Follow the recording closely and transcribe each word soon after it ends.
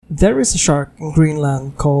There is a shark in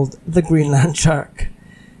Greenland called the Greenland shark.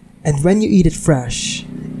 And when you eat it fresh,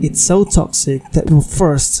 it's so toxic that it will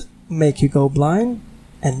first make you go blind,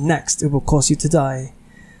 and next it will cause you to die.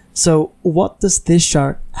 So what does this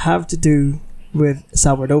shark have to do with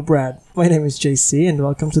sourdough bread? My name is JC and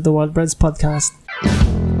welcome to the Wild Breads podcast.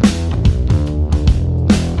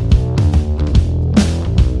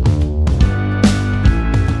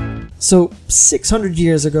 So 600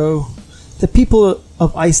 years ago, the people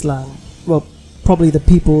of Iceland, well, probably the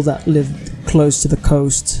people that lived close to the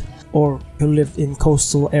coast or who lived in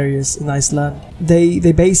coastal areas in Iceland, they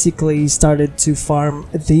basically started to farm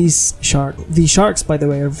these sharks. These sharks, by the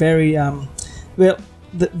way, are very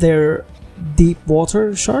they're deep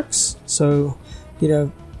water sharks. So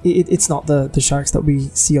it's not the sharks that we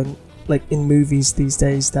see on like in movies these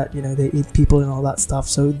days that they eat people and all that stuff.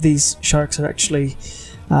 So these sharks are actually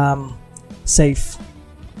safe.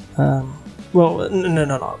 Well, no,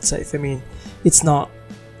 not safe. I mean, it's not.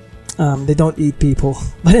 They don't eat people.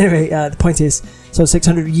 But anyway, the point is, so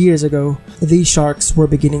 600 years ago, these sharks were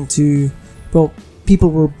beginning to,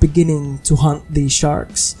 people were beginning to hunt these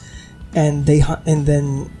sharks, and they hunted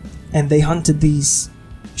these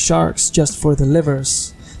sharks just for the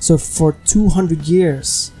livers. So for 200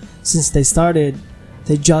 years since they started,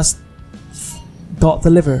 they just got the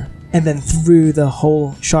liver and then threw the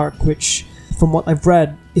whole shark, which, from what I've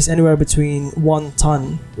read, is anywhere between 1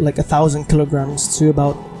 ton, like 1,000 kilograms, to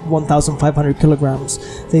about 1,500 kilograms.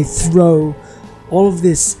 They throw all of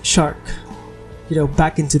this shark,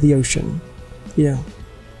 back into the ocean. Can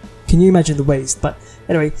you imagine the waste? But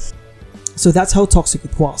anyway, so that's how toxic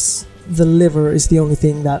it was. The liver is the only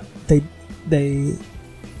thing that they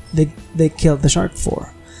killed the shark for.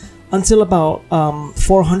 Until about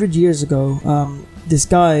 400 years ago, this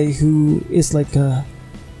guy who is like a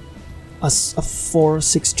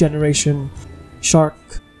 4-6 generation shark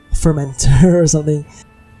fermenter or something,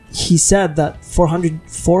 he said that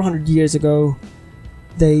 400 years ago,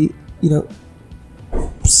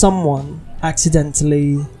 someone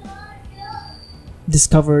accidentally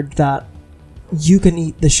discovered that you can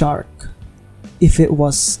eat the shark if it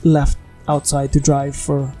was left outside to dry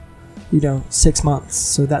for 6 months.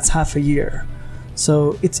 So that's half a year.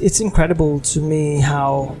 So it's incredible to me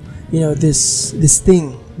how this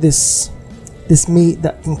meat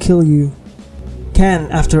that can kill you can,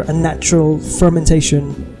 after a natural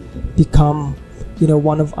fermentation, become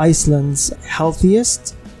one of Iceland's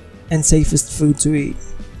healthiest and safest food to eat.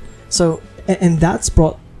 So and that's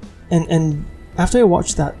brought and after I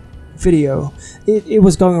watched that video, it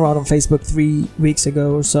was going around on Facebook 3 weeks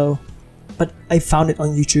ago or so, but I found it on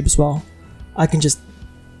YouTube as well. I'll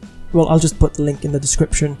just put the link in the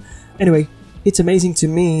description. Anyway, it's amazing to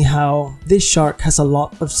me how this shark has a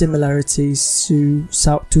lot of similarities to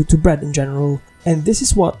bread in general, and this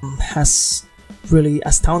is what has really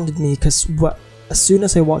astounded me, because as soon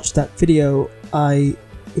as I watched that video, I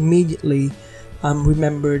immediately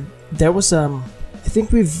remembered there was I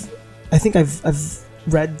think I've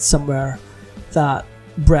read somewhere that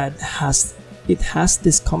bread has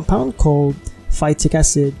this compound called phytic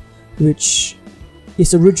acid, which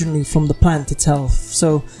is originally from the plant itself.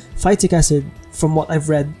 So phytic acid, from what I've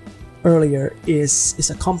read earlier, is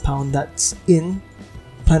a compound that's in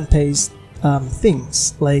plant-based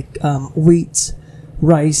things like wheat,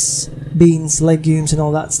 rice, beans, legumes, and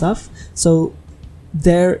all that stuff. So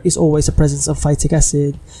there is always a presence of phytic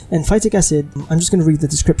acid. And phytic acid, I'm just going to read the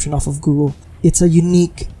description off of Google. It's a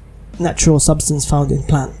unique natural substance found in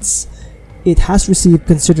plants. It has received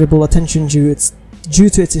considerable attention due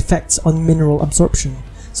to its effects on mineral absorption.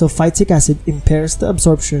 So phytic acid impairs the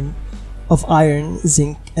absorption of iron,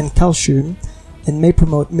 zinc, and calcium, and may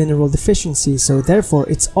promote mineral deficiency, so therefore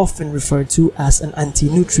it's often referred to as an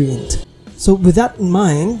anti-nutrient. So with that in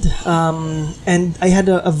mind, and I had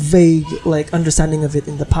a vague understanding of it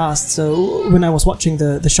in the past, so when I was watching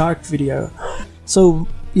the shark video, so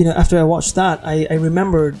after I watched that, I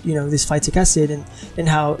remembered this phytic acid and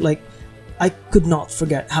how I could not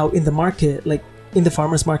forget how in the market, in the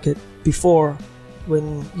farmers market before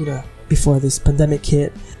this pandemic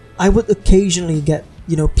hit, I would occasionally get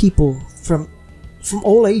people from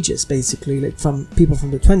all ages, basically, from people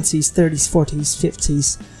from the 20s, 30s, 40s,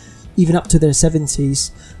 50s, even up to their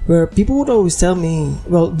 70s, where people would always tell me,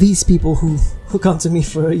 these people who come to me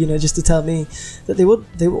for just to tell me, that they would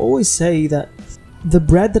always say that the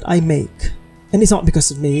bread that I make, and it's not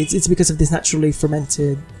because of me, it's because of this naturally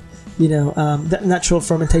fermented, that natural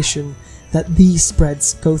fermentation that these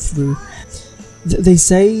breads go through.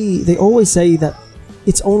 They always say that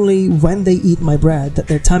it's only when they eat my bread that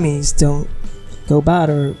their tummies don't go bad,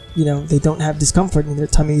 or they don't have discomfort in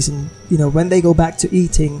their tummies, and when they go back to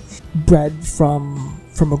eating bread from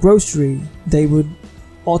a grocery, they would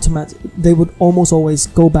almost always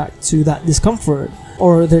go back to that discomfort,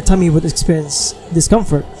 or their tummy would experience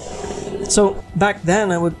discomfort. So back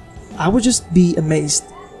then I would just be amazed,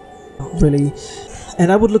 really,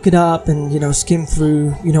 and I would look it up and skim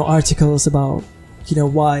through articles about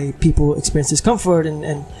why people experience discomfort,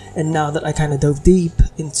 and now that I kind of dove deep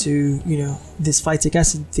into this phytic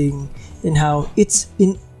acid thing, and how it's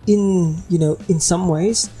in some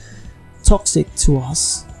ways toxic to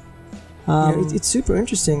us. It's super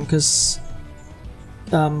interesting because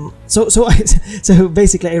so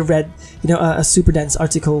basically I read a super dense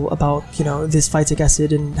article about this phytic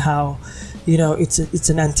acid, and how it's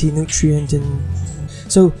an anti-nutrient. And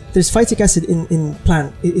so there's phytic acid in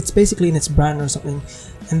plant. It's basically in its bran or something,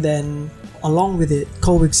 and then along with it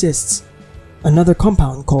coexists another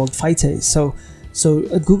compound called phytase. So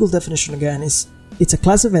a Google definition again is it's a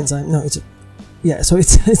class of enzyme. No, it's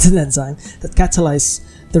an enzyme that catalyzes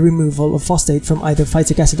the removal of phosphate from either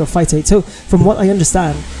phytic acid or phytate. So from what I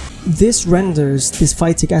understand, this renders this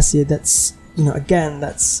phytic acid that's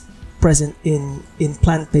that's present in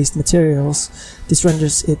plant-based materials. This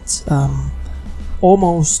renders it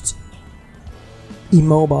almost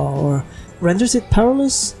immobile, or renders it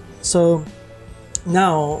powerless. So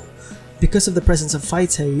now, because of the presence of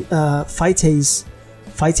phytases,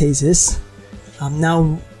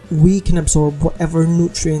 now we can absorb whatever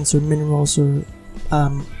nutrients or minerals or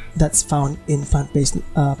that's found in plant-based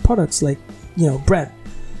products, like bread,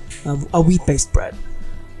 a wheat-based bread,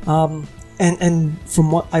 and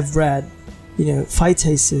from what I've read,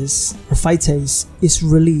 phytase is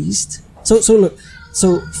released. So look,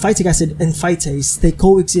 phytic acid and phytase, they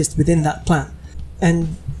coexist within that plant.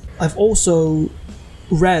 And I've also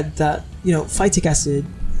read that phytic acid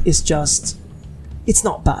is just, it's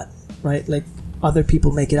not bad, right? Like other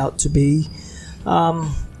people make it out to be,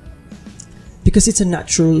 because it's a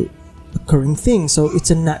natural occurring thing. So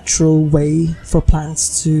it's a natural way for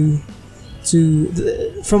plants to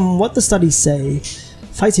from what the studies say,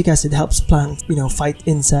 phytic acid helps plants fight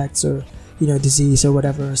insects or disease or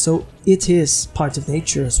whatever. So it is part of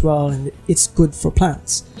nature as well, and it's good for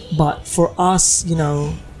plants. But for us,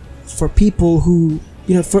 for people who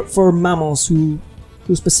for mammals who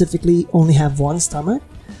specifically only have one stomach,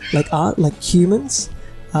 like humans,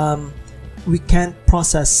 we can't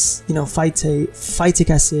process phytic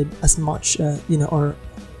acid as much, or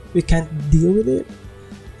we can't deal with it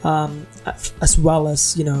as well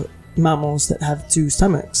as mammals that have two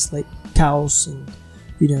stomachs, like cows and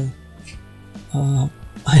I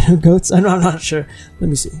know goats. I'm not sure. Let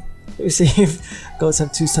me see if goats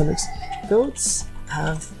have two stomachs. Goats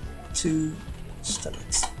have two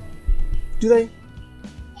stomachs. Do they?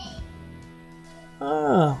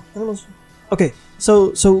 Animals. Okay,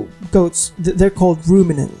 so goats, they're called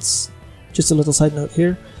ruminants. Just a little side note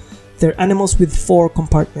here. They're animals with four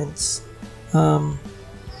compartments.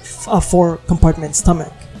 Four compartment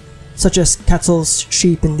stomach, such as cattle,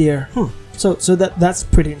 sheep, and deer. So that's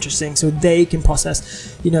pretty interesting. So they can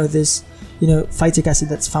process, this, phytic acid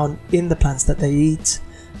that's found in the plants that they eat.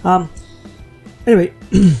 Anyway,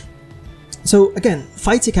 so again,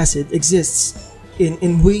 phytic acid exists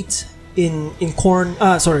in wheat, in corn.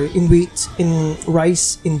 In wheat, in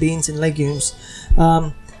rice, in beans, in legumes.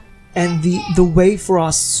 And the way for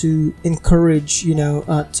us to encourage,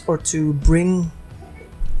 or to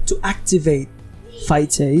activate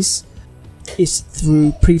phytase is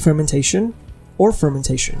through pre-fermentation or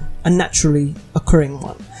fermentation, a naturally occurring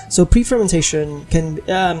one. So pre-fermentation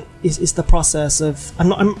is the process of,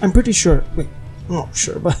 I'm pretty sure. Wait, I'm not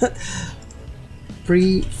sure, but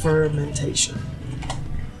pre-fermentation.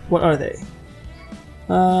 What are they?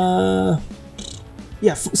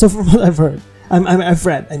 So from what I've heard, I've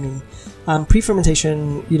read.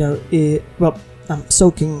 Pre-fermentation.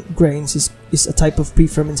 Soaking grains is a type of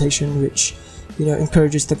pre-fermentation which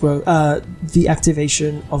encourages the growth, the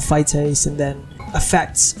activation of phytase, and then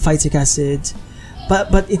affects phytic acid,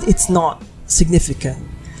 but it's not significant.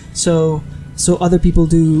 So other people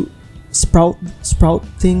do sprout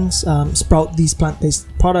things, sprout these plant-based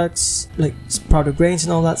products like sprouted grains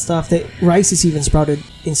and all that stuff. Rice is even sprouted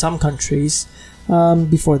in some countries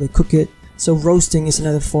before they cook it. So roasting is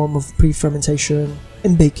another form of pre-fermentation,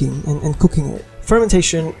 and baking and cooking it.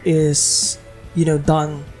 Fermentation is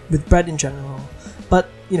done with bread in general, but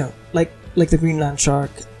like the Greenland shark,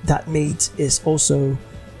 that meat is also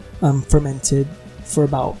fermented for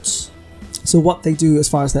about. So what they do, as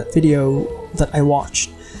far as that video that I watched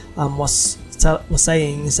was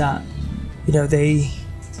saying, is that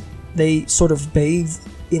they sort of bathe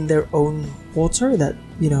in their own water that,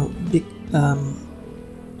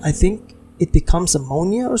 I think it becomes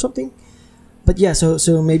ammonia or something. But yeah,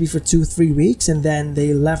 so maybe for 2-3 weeks, and then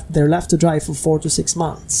they're left to dry for 4 to 6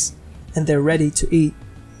 months, and they're ready to eat,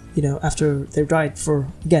 after they're dried for,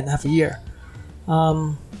 again, half a year.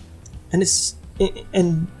 And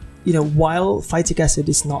while phytic acid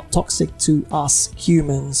is not toxic to us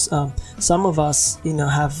humans, some of us,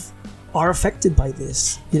 are affected by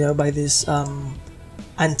this, by this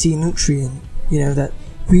anti-nutrient, that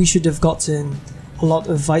we should have gotten a lot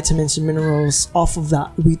of vitamins and minerals off of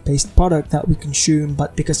that wheat-based product that we consume,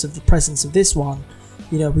 but because of the presence of this one,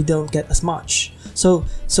 we don't get as much. So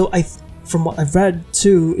from what I've read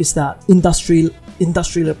too, is that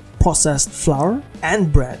industrial processed flour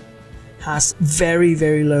and bread has very,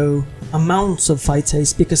 very low amounts of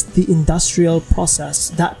phytase, because the industrial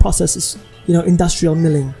process, that process is, industrial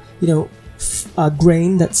milling, a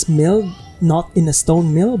grain that's milled not in a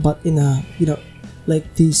stone mill, but in a,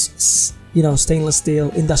 like these, stainless steel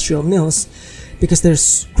industrial mills, because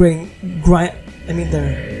there's they're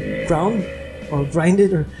ground or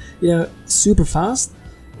grinded, or, super fast.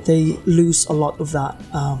 They lose a lot of that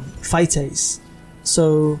phytase.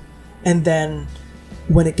 So, and then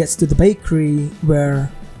when it gets to the bakery, where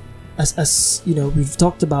as we've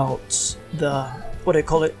talked about the, what do I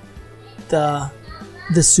call it, the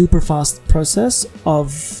super fast process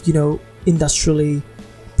of industrially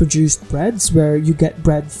produced breads, where you get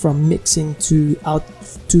bread from mixing to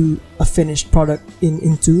a finished product in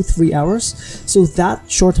 2-3 hours. So that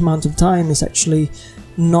short amount of time is actually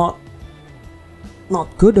not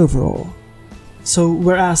good overall. So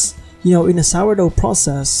whereas in a sourdough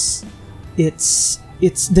process, there's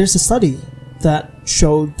a study that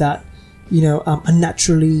showed that a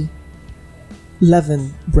naturally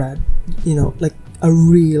leavened bread, like a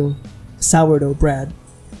real sourdough bread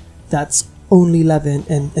that's only leavened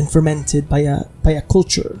and fermented by a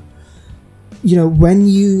culture. When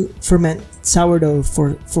you ferment sourdough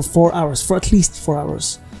for 4 hours, for at least 4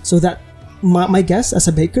 hours, so that my guess as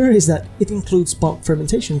a baker is that it includes bulk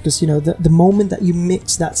fermentation, because the moment that you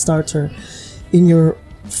mix that starter in your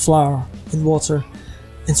flour and water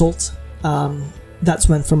and salt, that's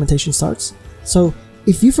when fermentation starts. So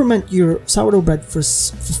if you ferment your sourdough bread for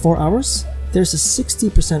 4 hours, there's a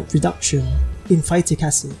 60% reduction in phytic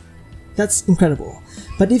acid. That's incredible.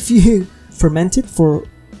 But if you ferment it for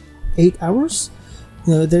 8 hours,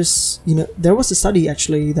 there was a study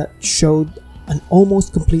actually that showed an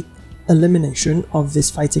almost complete elimination of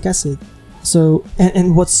this phytic acid. So,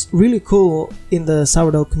 and what's really cool in the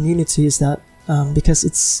sourdough community is that because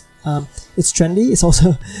it's trendy, it's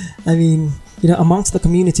also, amongst the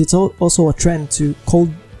community, it's also a trend to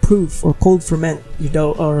cold proof or cold ferment your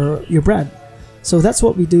dough or your bread. So that's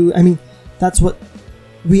what we do. That's what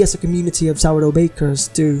we as a community of sourdough bakers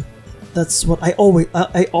do. That's what I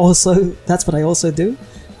also do.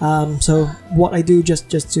 So what I do, just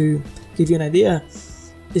to give you an idea,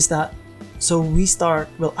 is that, so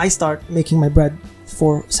I start making my bread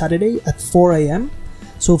for Saturday at 4 a.m.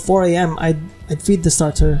 So 4 a.m. I'd feed the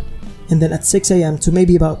starter, and then at 6 a.m. to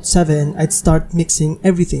maybe about 7, I'd start mixing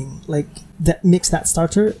everything, like mix that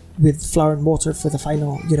starter with flour and water for the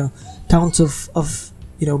final, count of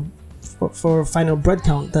for final bread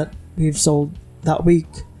count that we've sold that week.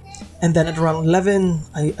 And then at around 11,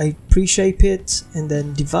 I pre-shape it and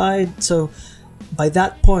then divide. So by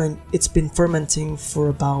that point, it's been fermenting for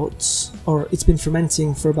about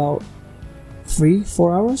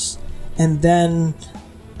 3-4 hours. And then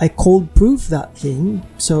I cold proof that thing,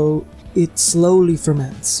 so it slowly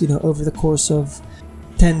ferments, over the course of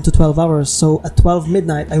 10 to 12 hours. So at 12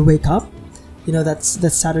 midnight, I wake up,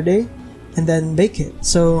 that's Saturday, and then bake it.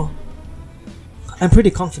 So I'm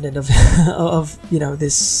pretty confident of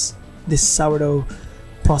this sourdough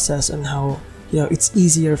process, and how it's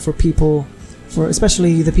easier for people, for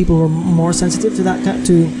especially the people who are more sensitive to that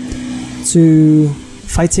to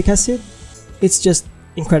phytic acid. It's just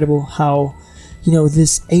incredible how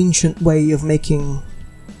this ancient way of making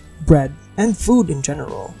bread and food in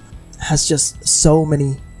general has just so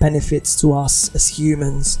many benefits to us as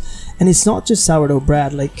humans. And it's not just sourdough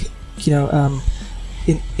bread, like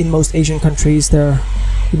in most Asian countries, there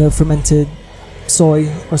are fermented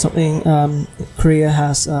soy or something. Korea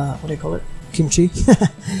has what do you call it, kimchi.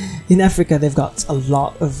 In Africa, they've got a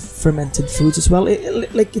lot of fermented foods as well.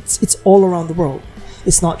 It's all around the world.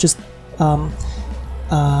 It's not just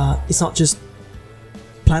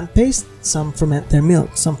plant-based. Some ferment their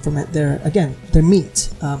milk, some ferment their meat.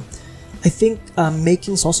 I think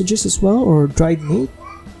making sausages as well, or dried meat,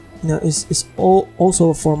 is also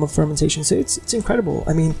a form of fermentation. So it's incredible.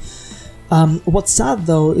 What's sad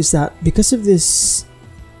though is that because of this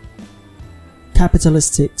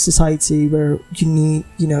capitalistic society where you need,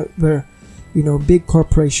 where, big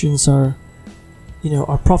corporations are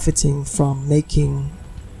profiting from making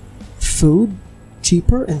food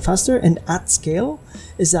cheaper and faster and at scale,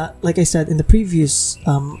 is that, like I said in the previous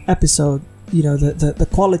episode, the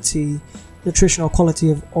quality, nutritional quality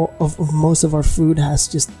of most of our food has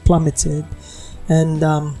just plummeted, and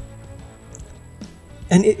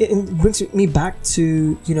it brings me back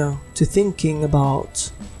to to thinking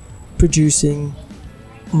about producing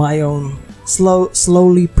my own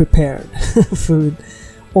slowly prepared food,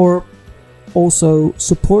 or also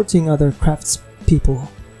supporting other crafts people,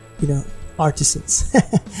 artisans.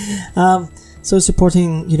 So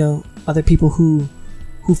supporting other people who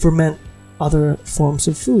ferment other forms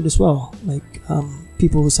of food as well, like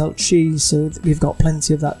people who sell cheese. So we've got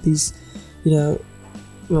plenty of that. These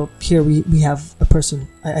well, here we have a person,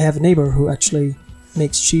 I have a neighbor who actually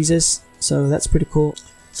makes cheeses, so that's pretty cool.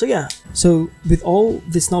 So yeah, so with all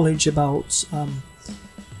this knowledge about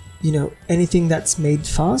anything that's made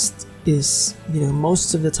fast is,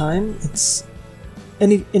 most of the time it's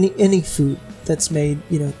any food that's made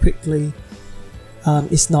quickly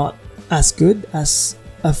is not as good as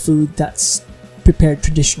a food that's prepared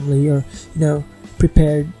traditionally, or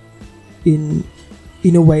prepared in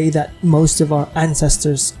a way that most of our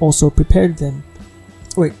ancestors also prepared them.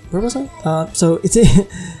 Wait, where was I? So it's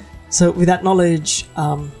so with that knowledge,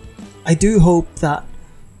 I do hope that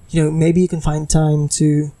maybe you can find time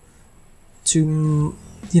to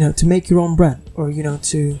make your own bread, or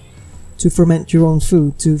to ferment your own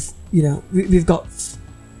food. We've got,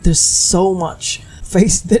 there's so much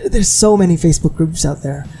there's so many Facebook groups out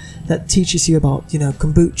there that teaches you about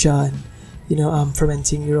kombucha and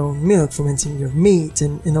fermenting your own milk, fermenting your meat,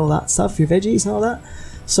 and all that stuff, your veggies and all that.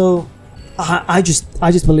 So I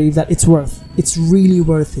just believe that it's really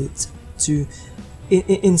worth it to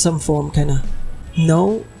in some form kind of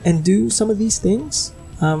know and do some of these things.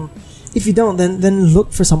 If you don't, then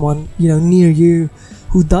look for someone near you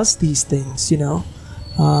who does these things,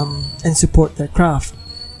 and support their craft,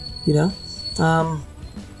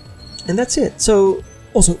 and that's it. So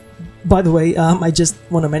also, by the way, I just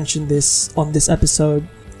want to mention this on this episode.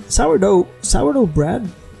 Sourdough bread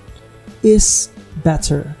is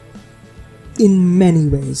better in many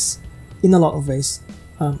ways, in a lot of ways,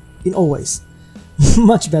 in all ways,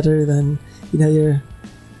 much better than your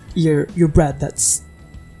bread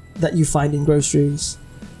that you find in groceries,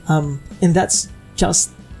 and that's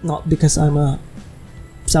just not because I'm a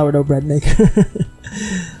sourdough bread maker,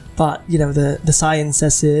 but the science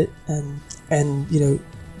says it, and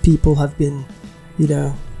people have been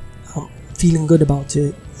feeling good about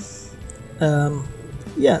it.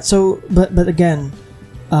 So but again,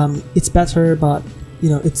 it's better, but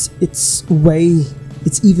it's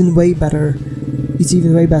even way better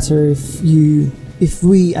if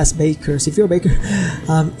we as bakers, if you're a baker,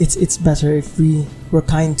 it's better if we were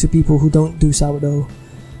kind to people who don't do sourdough.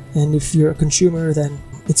 And if you're a consumer, then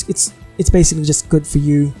it's basically just good for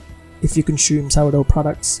you if you consume sourdough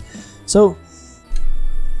products. So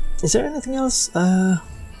is there anything else? I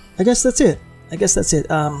guess that's it.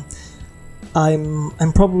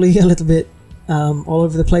 I'm probably a little bit all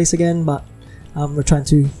over the place again, but we're trying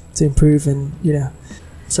to improve, and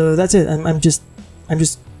so that's it. I'm just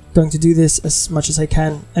going to do this as much as I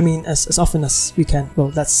can. I mean, as often as we can. Well,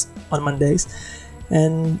 that's on Mondays,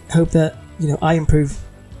 and hope that I improve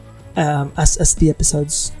as the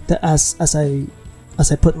episodes, that as I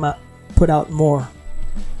put out more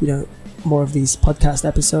more of these podcast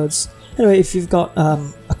episodes. Anyway, if you've got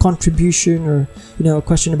a contribution, or a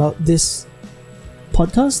question about this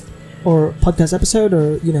podcast or podcast episode,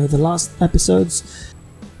 or the last episodes,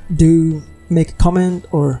 do make a comment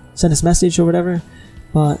or send us a message or whatever.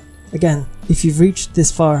 But again, if you've reached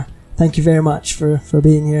this far, thank you very much for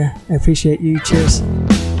being here. I appreciate you. Cheers.